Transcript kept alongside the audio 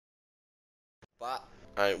Bop.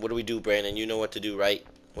 Alright, what do we do, Brandon? You know what to do, right?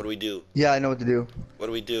 What do we do? Yeah, I know what to do. What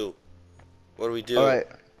do we do? What do we do? Alright.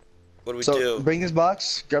 What do we So, do? bring this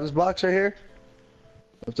box. Grab this box right here.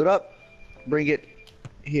 Lift it up. Bring it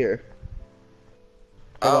here.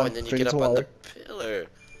 Hold Oh, on, and then you bring get it up to on the water. pillar.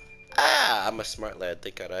 Ah, I'm a smart lad.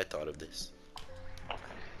 Thank God I thought of this.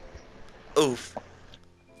 Oof.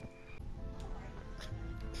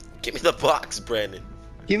 Give me the box, Brandon.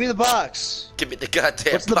 Give me the box. Give me the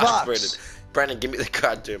goddamn What's the box, box? Brandon. Brandon, give me the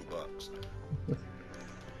goddamn box.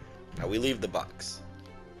 Now we leave the box.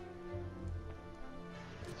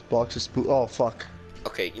 This box is oh fuck.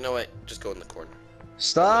 Okay, you know what? Just go in the corner.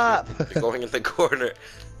 Stop. You're going in the corner.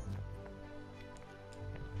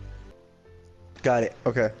 Got it.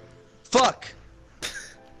 Okay. Fuck.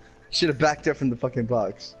 Should have backed up from the fucking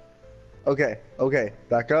box. Okay. Okay.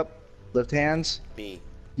 Back up. Lift hands. Me.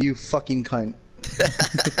 You fucking cunt.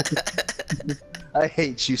 I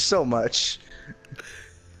hate you so much.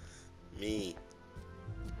 Me.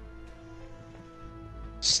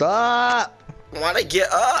 Stop. Wanna get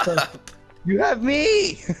up? You have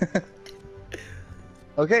me.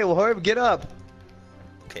 Okay, well hurry up, get up.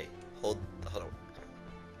 Okay, hold on.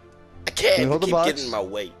 I can't. Can you hold the keep box? getting in my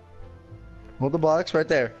way. Hold the box right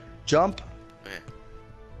there. Jump.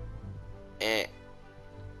 Eh.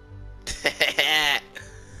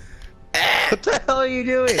 What the hell are you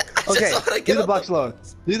doing? Okay, just wanna get leave the up box the alone.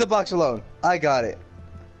 Leave the box alone. I got it.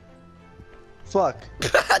 Fuck.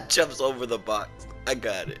 Jumps over the box. I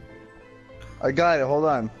got it. I got it. Hold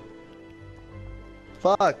on.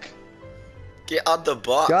 Fuck. Get on the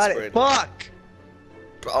box. Got it. Brandon. Fuck.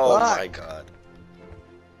 Oh Fuck. my God.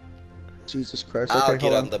 Jesus Christ. I'll Okay,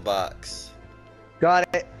 get hold on the box. Got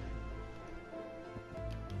it.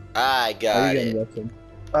 I got it.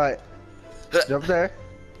 Alright. Jump there.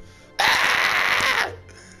 Ah!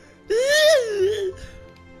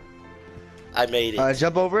 I made it.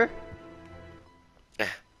 Jump over.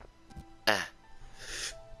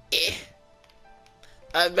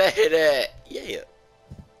 I made it. Yeah.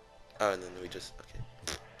 Oh, and then we just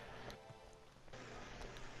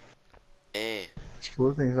okay.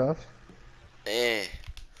 Screw things off.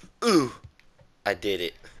 Ooh. I did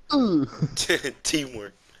it. Ooh.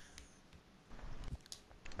 Teamwork.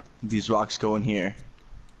 These rocks go in here.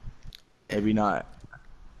 Maybe not.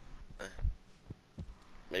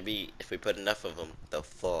 Maybe if we put enough of them, they'll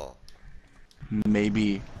fall.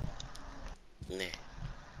 Maybe. Nah.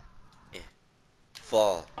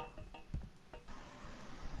 Fall.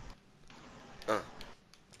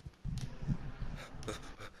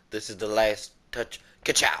 This is the last touch.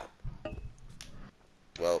 Ka-chow!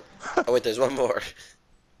 Well, oh wait, there's one more.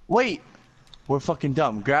 Wait. We're fucking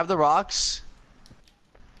dumb. Grab the rocks.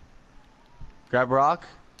 Grab rock.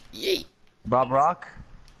 Yeet. Bob rock.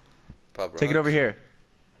 Bob Take it Rock. over here.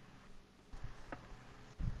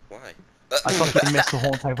 Why? I fucking missed the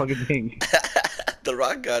whole entire fucking thing. The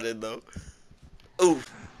rock got in though. Oof.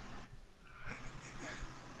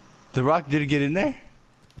 The rock did get in there?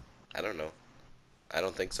 I don't know. I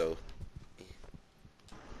don't think so.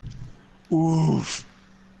 Oof.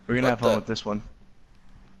 We're gonna What have fun the- with this one.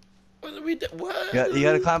 What did we do? What? You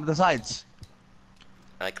gotta climb up the sides.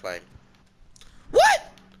 I climb.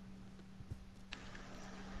 What?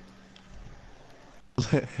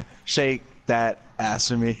 Shake that ass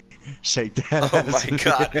for me. Shake that Oh ass my for me.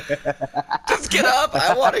 God. Just get up.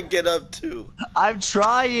 I want to get up too. I'm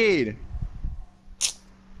trying.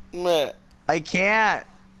 Meh. I can't.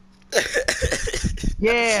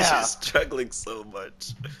 Yeah. She's struggling so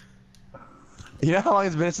much. You know how long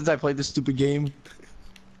it's been since I played this stupid game?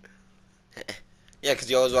 Yeah, because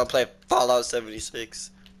you always want to play Fallout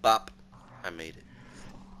 76. Bop. I made it.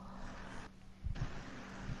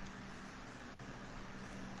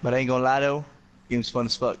 But I ain't gonna lie though. Game's fun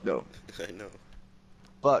as fuck though. I know.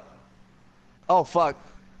 Fuck. Oh fuck.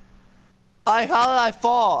 How did I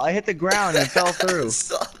fall? I hit the ground and fell through. I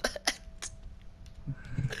saw that.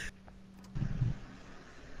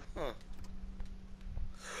 Huh.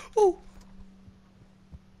 Oh.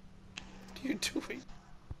 What are you doing?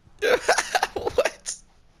 What?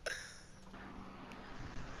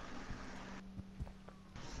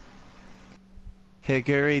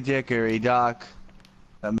 Hickory dickory dock.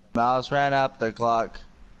 The mouse ran up the clock.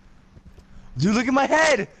 Dude, look at my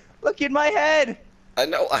head! Look at my head! I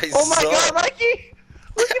know, I Oh my saw. God, Mikey!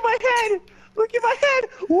 Look at my head! Look at my head!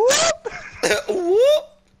 Whoop! Whoop!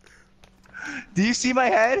 Do you see my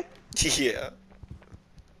head? Yeah.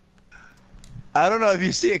 I don't know if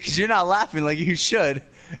you see it because you're not laughing like you should.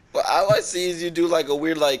 Well, all I see is you do like a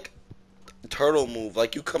weird like turtle move.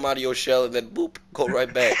 Like you come out of your shell and then boop, go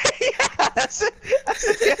right back. Yeah, that's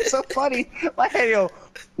so funny. My head, yo,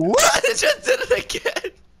 what? I just did it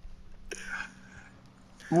again.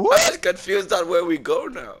 I'm What? just confused on where we go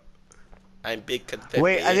now. I'm big confused.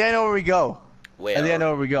 Wait, I think I know where we go. Where? I think I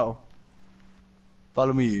know where we go.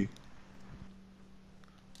 Follow me.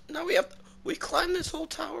 Now we climbed this whole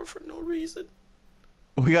tower for no reason.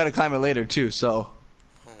 We gotta climb it later too, so.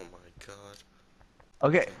 Oh my god.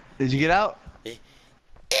 Okay, did you get out? Yeah.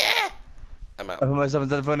 I'm out. I put myself in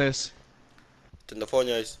the furnace.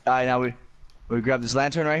 Telefones. Alright, now we grab this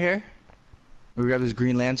lantern right here. We grab this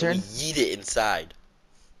green We lantern. yeet it inside.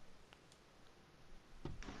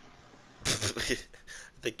 I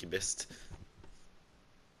think you missed.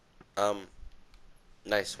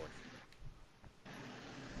 Nice one.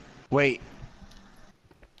 Wait.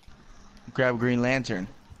 Grab green lantern.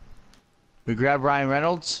 We grab Ryan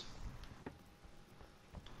Reynolds.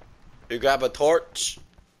 We grab a torch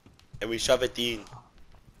and we shove it in.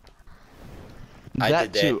 I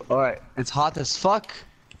That did too. Alright, it's hot as fuck.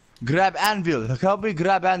 Grab anvil. Help me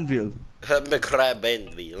grab anvil. The crab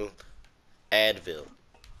anvil. Advil.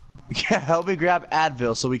 Yeah, help me grab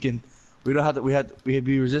Advil so we don't have to we'd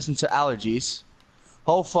be resistant to allergies.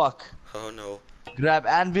 Oh fuck. Oh no. Grab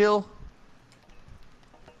anvil.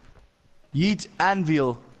 Yeet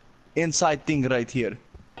anvil inside thing right here.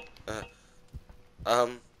 Are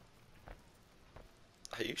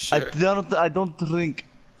you sure? I don't think.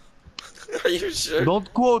 Are you sure?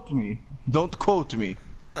 Don't quote me. Don't quote me.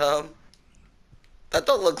 That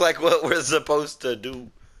don't look like what we're supposed to do.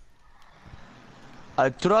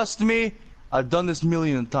 Trust me, I've done this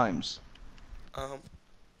million times. Are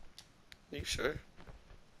you sure?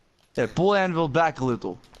 Yeah, pull anvil back a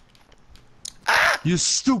little. Ah! You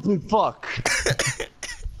stupid fuck.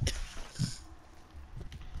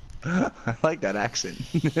 I like that accent.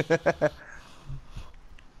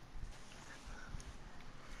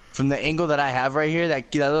 From the angle that I have right here,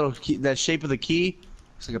 that little key, that shape of the key,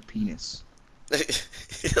 looks like a penis.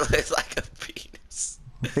 It looks like a penis.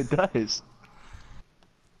 It does.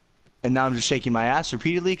 And now I'm just shaking my ass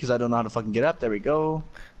repeatedly because I don't know how to fucking get up. There we go.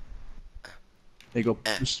 There you go.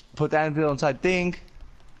 Just put that anvil inside thing.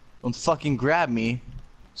 Don't fucking grab me.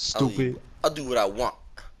 Stupid. I'll do what I want.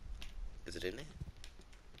 Is it in there?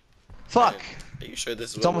 Fuck. Are you sure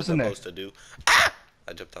this is It's what we're almost in there. supposed to do? Ah!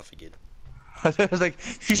 I jumped off again. I was like,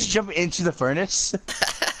 you should jump into the furnace.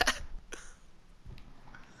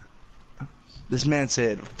 This man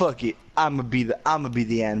said, "Fuck it, I'ma be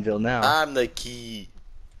the anvil now." I'm the key.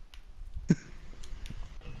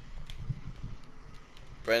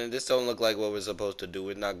 Brandon, this don't look like what we're supposed to do.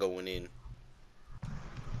 We're not going in.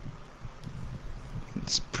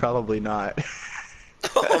 It's probably not.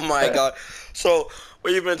 Oh my god. So,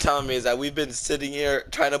 what you've been telling me is that we've been sitting here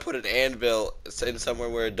trying to put an anvil in somewhere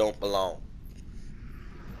where it don't belong.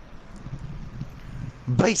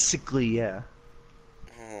 Basically, yeah.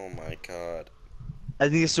 Oh my god. I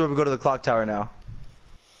think this is where we go to the clock tower now.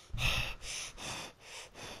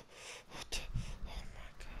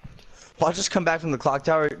 Watch us come back from the clock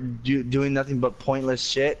tower doing nothing but pointless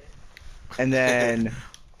shit, and then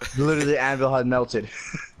literally the anvil had melted.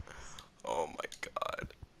 Oh my god.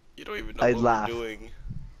 You don't even know I'd what laugh. we're doing.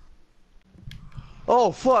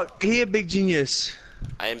 Oh fuck, he a big genius.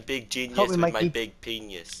 I am big genius Help me, with my Mikey. big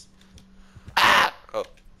penis. Ah! Oh.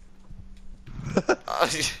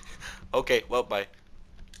 Okay, well, bye.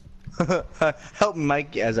 Help me,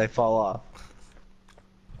 Mike, as I fall off.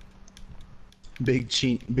 Big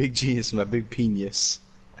genius, my big penis.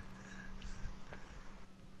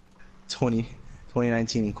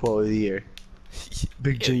 2019 quote of the year.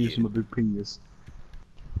 Big Yeah, genius, yeah. my big penis.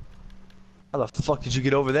 How the fuck did you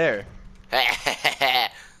get over there?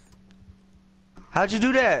 How'd you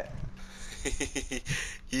do that?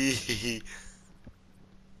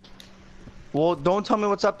 Well, don't tell me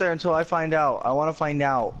what's up there until I find out. I want to find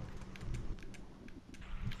out.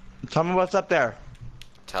 Tell me what's up there.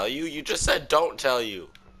 Tell you? You just said don't tell you.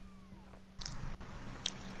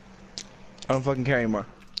 I don't fucking care anymore.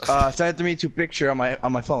 Send it to me to picture on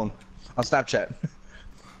my phone, on Snapchat.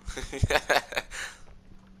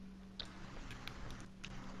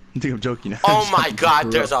 I think I'm joking. Oh my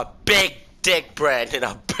god, there's a big dick, Brandon,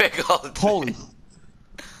 a big old dick. Holy!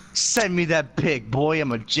 Send me that pic, boy.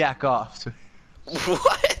 I'm a jack off.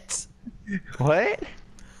 What? What?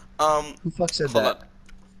 Who the fuck said Hold that? on.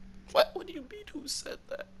 What do you mean who said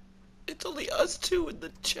that? It's only us two in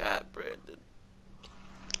the chat, Brandon.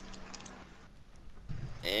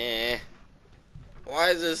 Why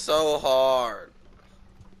is this so hard?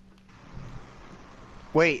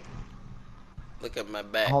 Wait. Look at my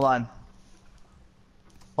back. Hold on.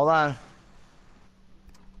 Hold on.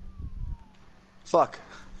 Fuck.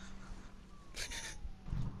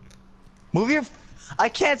 Move your. I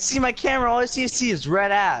can't see my camera. All I see is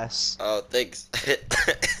red ass. Oh, thanks.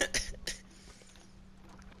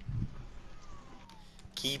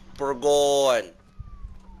 Keep her going.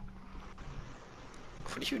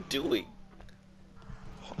 What are you doing?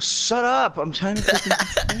 Shut up! I'm trying to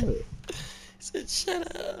fucking control it. He said,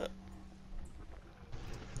 shut up.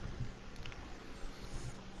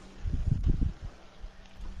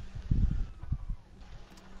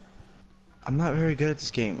 I'm not very good at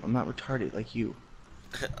this game. I'm not retarded like you.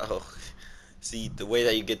 Oh, see, the way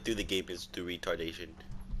that you get through the game is through retardation.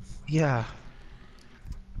 Yeah.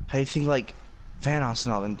 How do you think like Thanos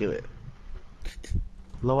and all them do it?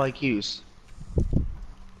 Low IQs.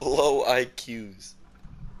 Low IQs.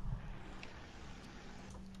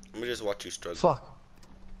 Let me just watch you struggle. Fuck.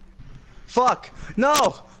 Fuck!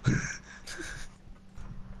 No! If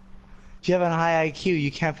you have a high IQ,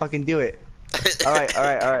 you can't fucking do it. Alright,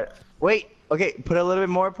 alright, alright. Wait, okay, put a little bit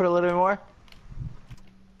more, put a little bit more.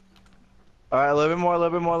 Alright, a little bit more, a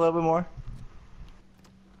little bit more, a little bit more.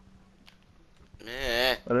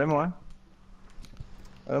 Meh. A little bit more.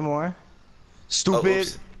 A little more. Oh, Stupid.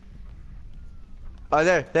 oops. Oh,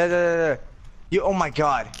 there. You, oh my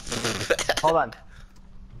god. Hold on.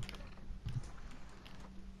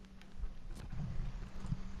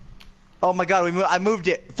 Oh my god, I moved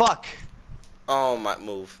it. Fuck. Oh, my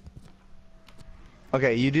move.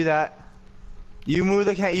 Okay, you do that. You move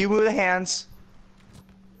the hands.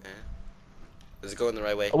 Eh. Is it going the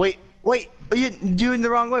right way? Oh, wait. Are you doing the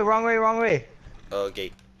wrong way? Wrong way.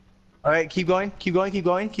 Okay. All right, keep going.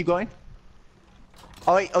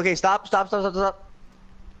 Oh wait, okay, stop.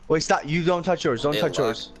 Wait, stop. You don't touch yours. Don't touch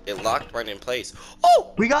yours. It locked right in place.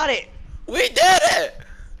 Oh, We got it. we did it!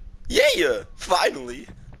 Yeah, finally.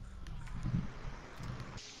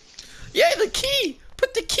 Yeah, the key.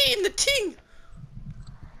 Put the key in the ting.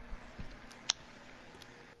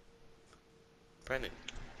 Brandon,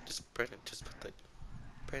 just put the.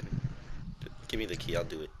 Brandon, give me the key. I'll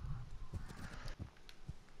do it.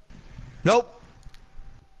 Nope.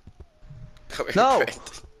 Come here, No.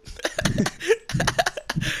 Brandon.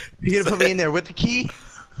 You gonna put me in there with the key?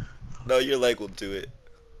 No, your leg will do it.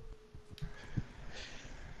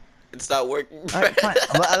 It's not working. Alright, fine.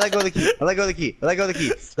 I let go of the key. Let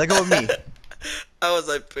go of me. How was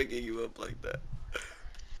I picking you up like that?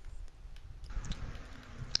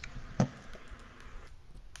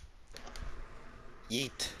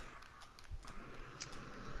 Yeet.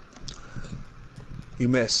 You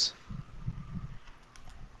miss.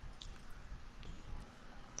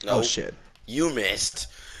 No. Oh shit. You missed.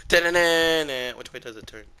 Da-na-na-na. Which way does it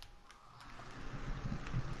turn?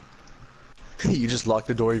 You just locked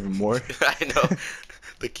the door even more. I know.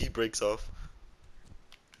 The key breaks off.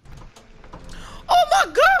 Oh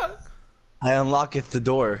my god! I unlocketh the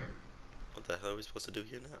door. What the hell are we supposed to do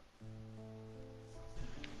here now?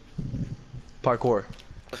 Parkour.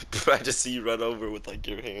 I just see you run over with like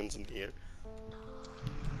your hands in the air.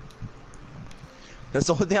 That's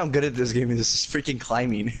the only thing I'm good at this game is freaking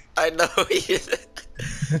climbing. I know.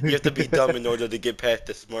 You have to be dumb in order to get past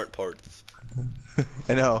the smart parts.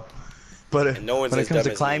 I know. But And no one's when it as comes dumb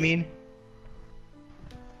to as climbing...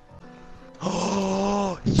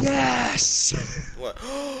 Oh, yes! What?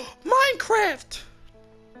 Minecraft!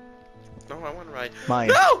 No, I want to ride. Mine.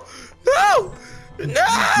 No! No!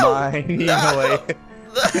 No! Mine. No! No way.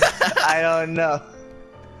 I don't know.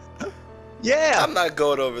 Yeah! I'm not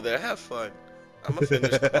going over there. Have fun. I'm gonna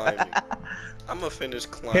finish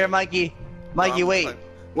climbing. Here, Mikey. Mikey, I'm wait. No, I'm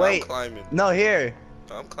Wait. climbing. No, here.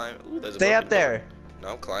 No, I'm climbing. Ooh, there's a Stay up broken door. there. No,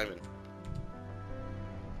 I'm climbing.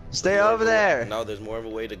 Stay There's more over of a way- there. No, there's more of a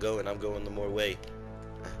way to go, and I'm going the more way.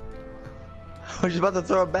 I was just about to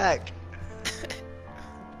throw it back.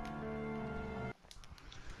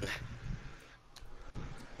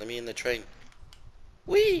 Let me in the train.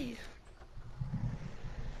 Whee!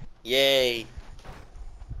 Yay!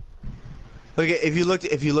 Okay, if you look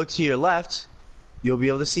to your left, you'll be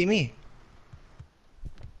able to see me.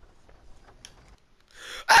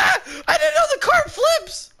 Ah! I didn't know the car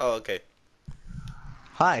flips! Oh, okay.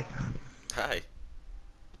 Hi. Hi.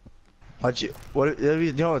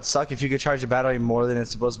 You know what'd suck if you could charge the battery more than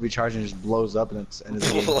it's supposed to be charged and it just blows up and it's end of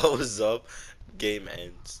the game. Blows up. Game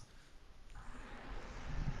ends.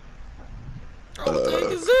 Oh, what the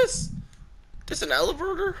heck is this? This an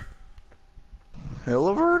elevator?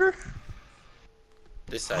 Elevator?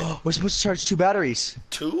 This side. We're supposed to charge 2 batteries.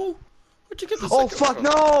 2? Where'd you get the Oh second fuck from?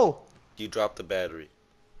 no! You dropped the battery.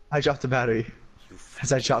 I dropped the battery You,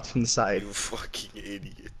 as I dropped from the side. you fucking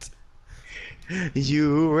idiot.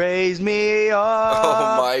 You raised me up.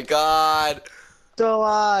 Oh my god. So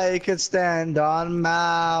I could stand on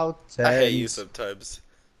I hate you mountains. sometimes.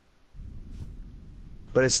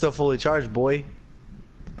 But it's still fully charged, boy.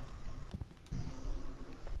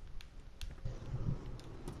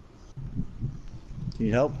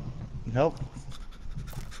 Need help? Need help?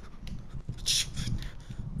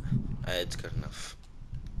 It's good enough.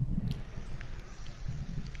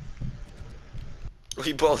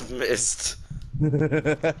 We both missed.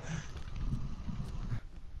 It's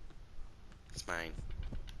mine.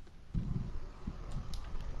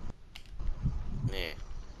 Yeah.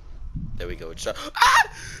 There we go. It's shot. Ah!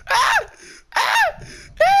 Ah! Ah!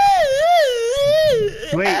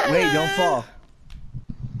 Wait, don't fall.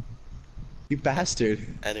 You bastard.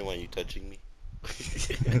 I didn't want you touching me.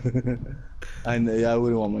 I know, yeah, I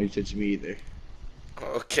wouldn't want my touching me either.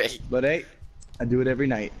 Okay. But hey, I do it every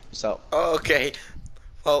night, so. Okay.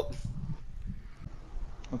 Well,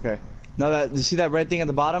 Okay. Now that, you see that red thing at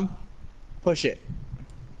the bottom? Push it.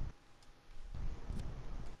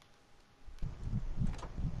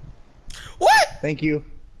 what? Thank you.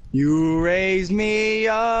 You raise me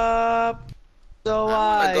up so I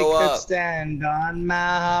wanna I go could up. stand on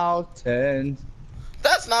mountains.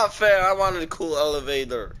 That's not fair. I wanted a cool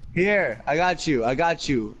elevator. Here, I got you. I got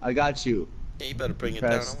you. I got you. Yeah, you better bring it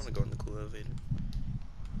down. I want to go in the cool elevator.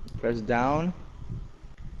 Press down.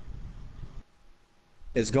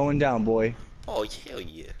 It's going down, boy. Oh, hell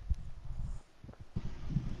yeah.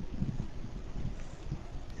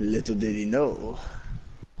 Little did he know.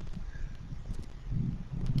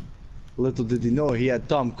 Little did he know he had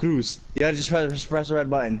Tom Cruise. You gotta just press the red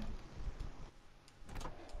button.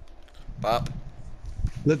 Pop.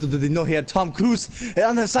 Little did he know he had Tom Cruise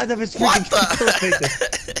on the side of his What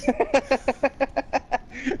freaking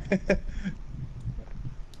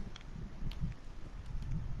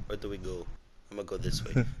Where do we go? I'm gonna go this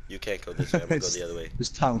way. You can't go this way. I'm gonna go the other way. There's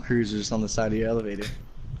Tom Cruise just on the side of your elevator.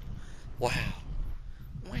 Wow.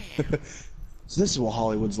 Wow. So this is what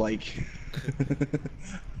Hollywood's like.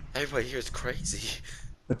 Everybody here is crazy.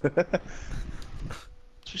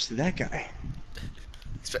 Especially that guy.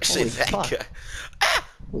 Especially Holy that fuck. guy. Ah!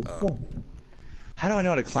 Holy fuck. How do I know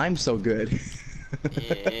how to climb so good?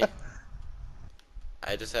 Yeah.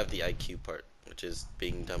 I just have the IQ part, which is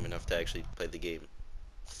being dumb enough to actually play the game.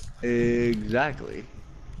 Exactly.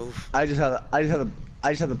 Oof. I just have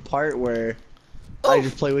the part where I Oof.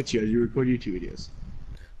 just play with you as you record YouTube videos.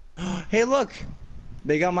 Hey, look!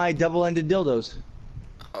 They got my double-ended dildos.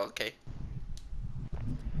 Okay.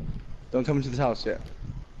 Don't come into this house yet.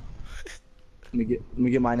 Let me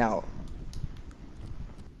get mine out.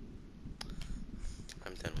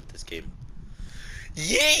 I'm done with this game.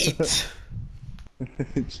 Yeet!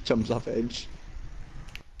 It just jumps off edge.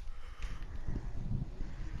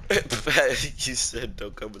 You said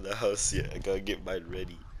don't come in the house yet. I gotta get mine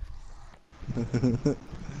ready.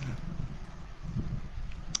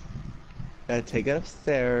 Gotta take it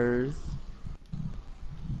upstairs.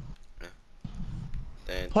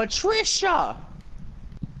 Then Patricia!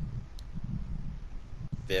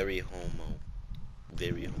 very homo.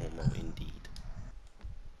 Very homo indeed.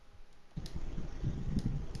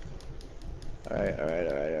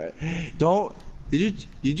 Alright. Don't. Did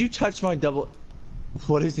you touch my double?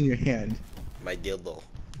 What is in your hand? My dildo.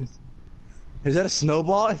 Is that a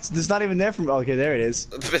snowball? It's not even there from. Okay, there it is.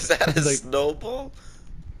 Is that a Like- snowball?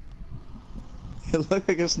 It looked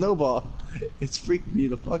like a snowball. It's freaking me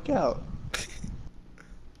the fuck out.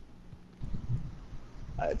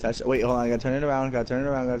 I touched it. Wait, hold on. I gotta turn it around. Gotta turn it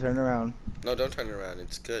around. No, don't turn it around.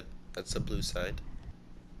 It's good. That's the blue side.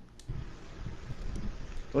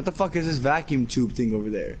 What the fuck is this vacuum tube thing over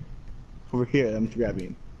there? Over here, I'm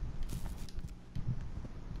grabbing.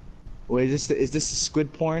 Wait, is this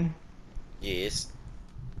squid porn? Yes.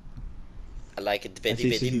 I like it very, see,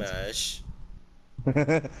 very see. much.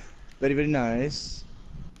 Very, very nice.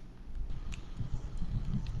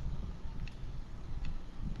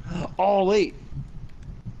 Oh, wait.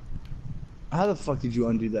 How the fuck did you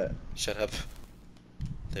undo that? Shut up.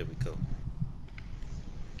 There we go.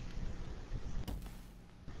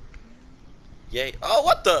 Yay. Oh,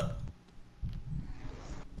 what the?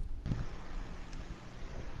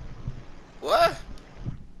 What?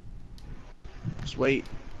 Just wait.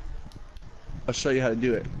 I'll show you how to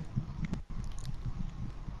do it.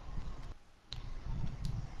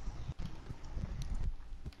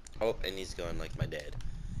 Oh, and he's going like my dad.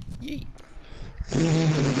 Yeet.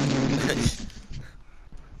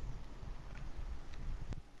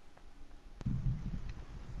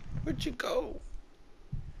 Where'd you go?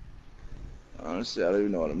 Honestly, I don't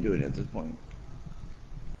even know what I'm doing at this point.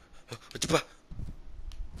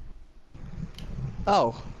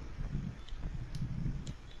 Oh.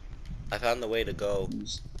 I found the way to go.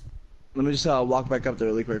 Let me just walk back up there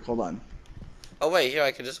really quick. Hold on. Oh wait, here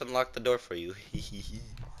I can just unlock the door for you.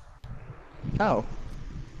 Oh.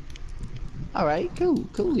 All right. Cool.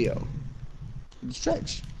 Coolio.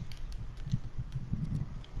 Stretch.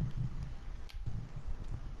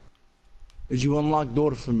 Did you unlock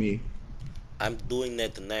door for me? I'm doing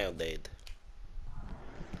that now, Dad.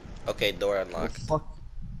 Okay, door Oh, unlocked. fuck.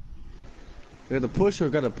 I got the push or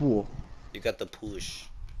got a pull? You got the push.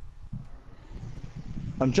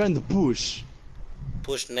 I'm trying to push.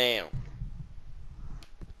 Push now.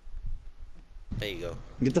 There you go.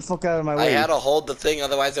 Get the fuck out of my I way. had to hold the thing,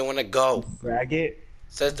 otherwise I wouldn't go. Frag it.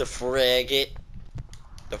 Says the fraggot.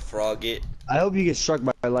 The frogget. I hope you get struck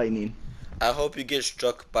by lightning. I hope you get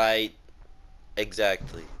struck by...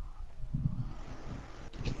 Exactly.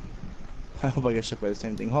 I hope I get struck by the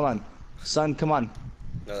same thing. Hold on. Son, come on.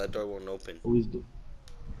 No, that door won't open. Always do.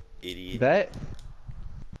 Idiot. Bet.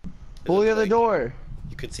 Pull the other door.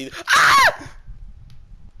 You can see Ah!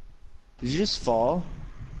 Did you just fall?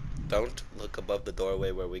 Don't look above the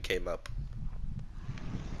doorway where we came up.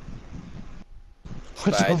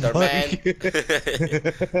 What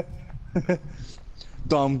the fuck?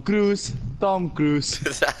 Tom Cruise. Tom Cruise.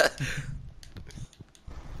 Is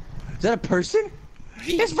that a person?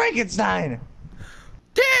 It's Frankenstein.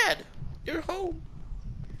 Dad, you're home.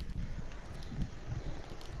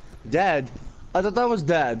 Dad? I thought that was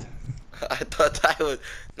Dad. I thought I was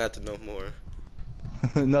not to know more.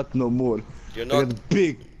 Not no more. You're I not got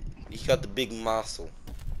big. You got the big muscle.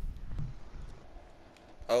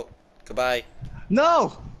 Oh, goodbye.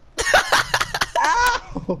 No!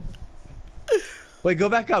 Ow! Wait, go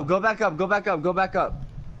back up. Go back up. Go back up. Go back up.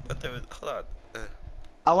 But there was, hold on.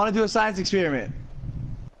 I want to do a science experiment.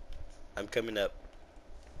 I'm coming up.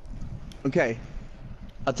 Okay.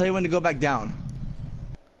 I'll tell you when to go back down.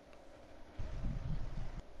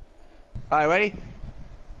 Alright, ready?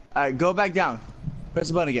 Alright, go back down. Press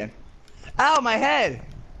the button again. Ow, my head!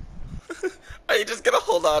 Are you just gonna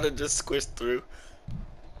hold on and just squish through?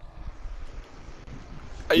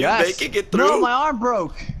 Are you Yes. making it through? No, my arm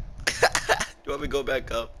broke. You want me to go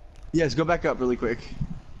back up? Yes, go back up really quick.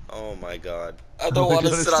 Oh my god. I don't want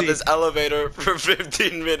to Let's sit on see. this elevator for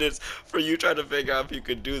 15 minutes for you trying to figure out if you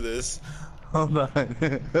could do this. Hold on.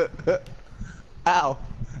 Ow.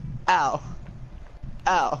 Ow.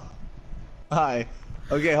 Ow. Hi.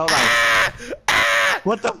 Okay, hold on.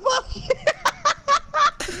 What the fuck?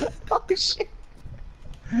 Oh shit.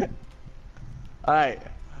 Alright.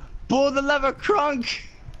 Pull the lever, crunk!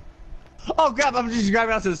 Oh crap, I'm just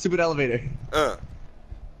grabbing onto the stupid elevator.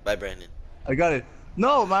 Bye, Brandon. I got it.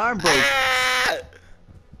 No, my arm broke.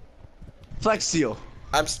 Flex seal.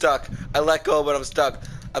 I'm stuck. I let go, but I'm stuck.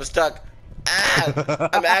 I'm stuck.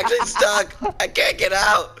 I'm actually stuck. I can't get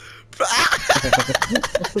out.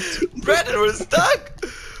 Brandon, we're stuck.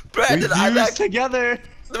 Brandon, I'm Fused back together.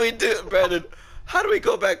 We do, Brandon. How do we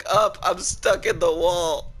go back up? I'm stuck in the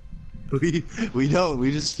wall. We don't.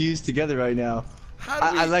 We just fused together right now.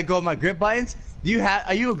 How do I let go of my grip buttons.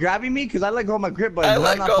 Are you grabbing me? Cause I let go of my grip buttons. I and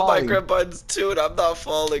let I'm not go of my falling. grip buttons too, and I'm not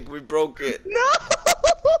falling. We broke it. No.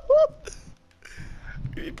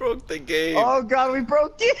 We broke the game. Oh god, we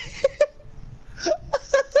broke it.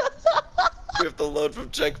 We have to load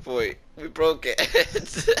from checkpoint. We broke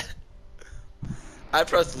it. I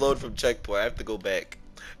pressed load from checkpoint. I have to go back.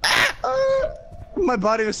 My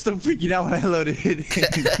body was still freaking out when I loaded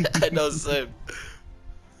it. I know, Sim.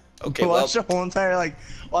 Okay, Watch the whole entire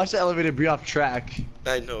watch the elevator be off track.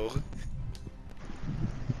 I know.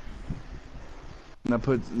 And I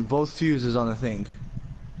put both fuses on the thing.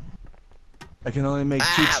 I can only make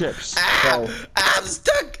 2 trips. So I'm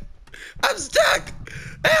stuck. I'm stuck.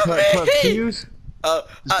 Help put me. fuse. I'm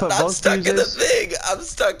both stuck in the fuses. thing. I'm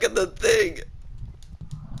stuck in the thing.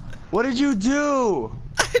 What did you do?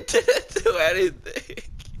 I didn't do anything.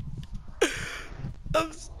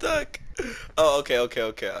 I'm stuck. Oh, okay. I'm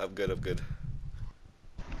good.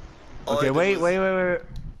 All I Okay, did wait. was-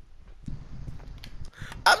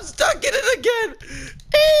 I'm stuck in it again.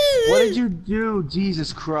 What did you do?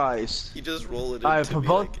 Jesus Christ. You just roll it Alright, into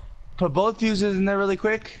me. put both fuses in there really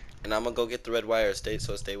quick. And I'm gonna go get the red wire. Stay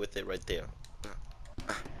with it right there.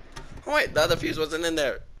 Oh wait, the other fuse wasn't in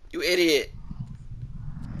there. You idiot.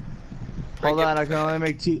 Hold on, I can only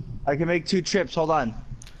make 2. I can make 2 trips. Hold on.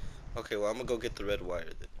 Okay, well I'm gonna go get the red wire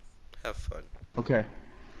then. Have fun. Okay.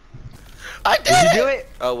 I did Did you do it?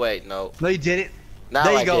 Oh wait, no. No, you did it. Now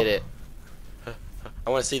There you I go. did it. I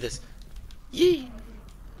want to see this. Yee.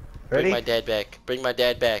 Ready? Bring my dad back. Bring my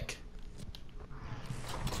dad back.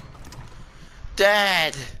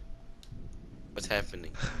 Dad! What's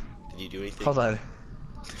happening? Did you do anything? Hold on.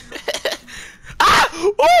 Ah!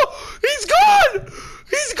 Oh! He's gone!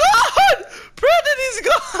 He's gone! Brandon, he's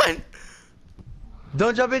gone!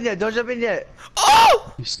 Don't jump in yet. Don't jump in yet.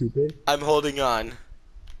 Oh! You stupid. I'm holding on.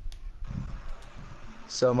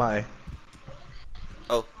 So am I.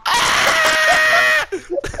 Oh.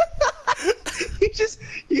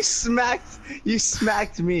 You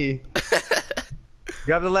smacked me.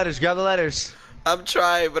 Grab the letters. Grab the letters. I'm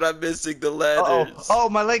trying, but I'm missing the letters. Uh-oh. Oh,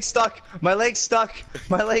 my leg's stuck. My leg's stuck.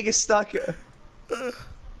 My leg is stuck.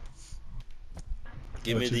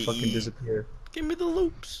 Give me the fucking E. disappear. Give me the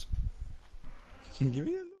loops. Can you give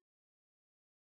me them?